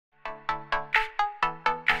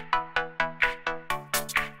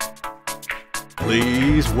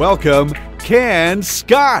Please welcome Ken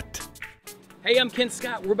Scott. Hey, I'm Ken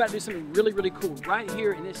Scott. We're about to do something really, really cool right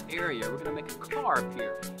here in this area. We're going to make a car up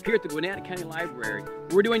here at the Gwinnett County Library.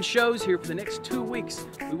 We're doing shows here for the next 2 weeks.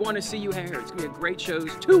 We want to see you here. It's going to be a great shows,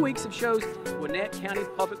 2 weeks of shows, Gwinnett County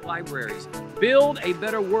Public Libraries. Build a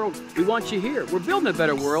better world. We want you here. We're building a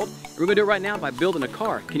better world. And we're going to do it right now by building a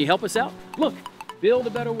car. Can you help us out? Look, build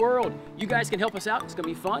a better world. You guys can help us out. It's going to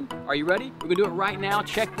be fun. Are you ready? We're going to do it right now.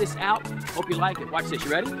 Check this out. Hope you like it. Watch this.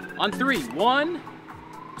 You ready? On 3. 1,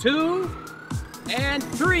 2, and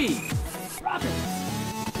 3. Drop it.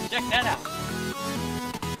 Check that out.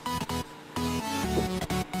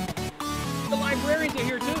 The librarians are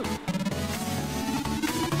here too.